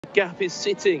gap is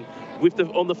sitting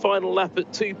on the final lap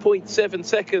at 2.7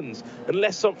 seconds,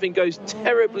 unless something goes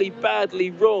terribly badly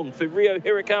wrong for Ryō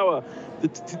Hirakawa.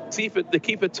 The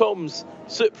keeper Toms,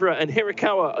 Supra and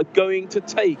Hirakawa are going to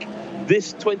take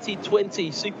this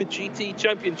 2020 Super GT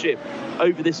Championship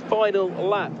over this final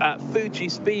lap at Fuji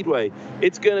Speedway.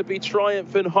 It's going to be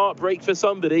triumph and heartbreak for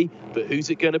somebody, but who's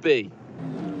it going to be?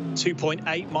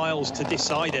 2.8 miles to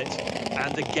decide it,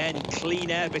 and again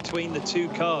clean air between the two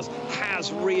cars.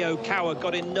 Has Hirakawa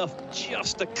got enough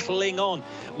just to cling on?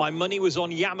 My money was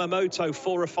on Yamamoto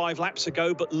 4 or 5 laps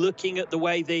ago, but looking at the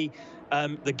way the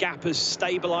gap has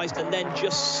stabilized and then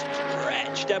just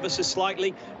stretched ever so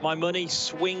slightly, my money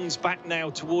swings back now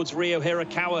towards Ryō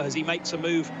Hirakawa as he makes a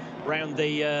move around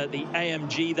the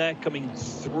AMG there, coming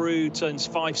through turns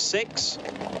 5, 6.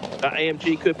 That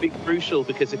AMG could be crucial,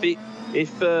 because if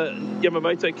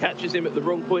Yamamoto catches him at the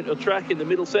wrong point of track in the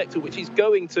middle sector, which he's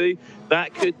going to,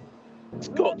 that could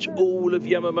scotch all of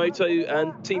Yamamoto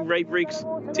and Team Ray Briggs,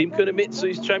 Team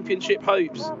Kunimitsu's championship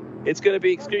hopes. It's going to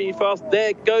be extremely fast.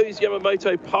 There goes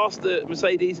Yamamoto past the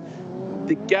Mercedes.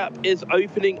 The gap is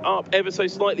opening up ever so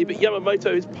slightly, but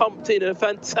Yamamoto has pumped in a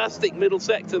fantastic middle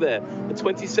sector there, a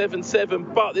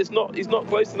 27.7, but he's not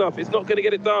close enough. It's not going to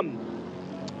get it done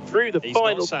through the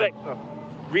final sector.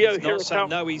 Ryō Hirakawa.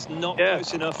 No, he's not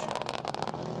close enough.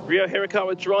 Ryō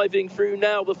Hirakawa driving through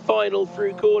now the final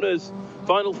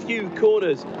few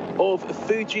corners of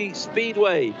Fuji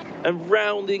Speedway, and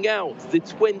rounding out the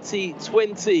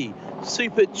 2020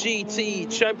 Super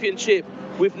GT Championship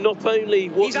with not only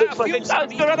what looks like he's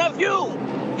got enough fuel.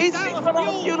 He's got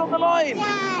enough fuel on the line.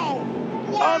 Wow!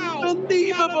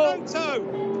 Unbelievable!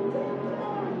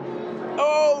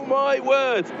 Oh my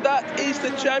word, that is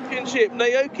the championship.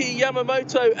 Naoki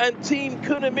Yamamoto and Team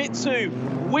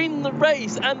Kunimitsu win the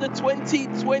race and the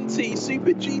 2020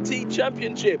 Super GT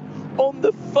Championship on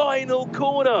the final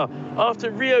corner,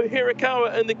 after Ryō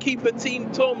Hirakawa and the keeper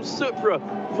Team Tom Supra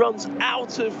runs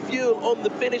out of fuel on the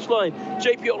finish line.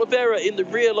 JP Oliveira in the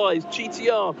Realized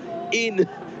GTR in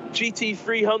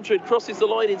GT300 crosses the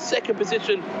line in second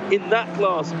position in that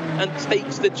class and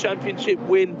takes the championship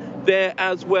win there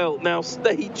as well. Now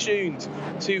stay tuned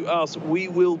to us. We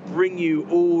will bring you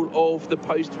all of the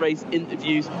post-race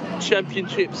interviews,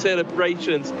 championship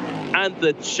celebrations and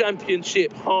the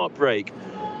championship heartbreak.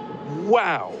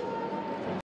 Wow.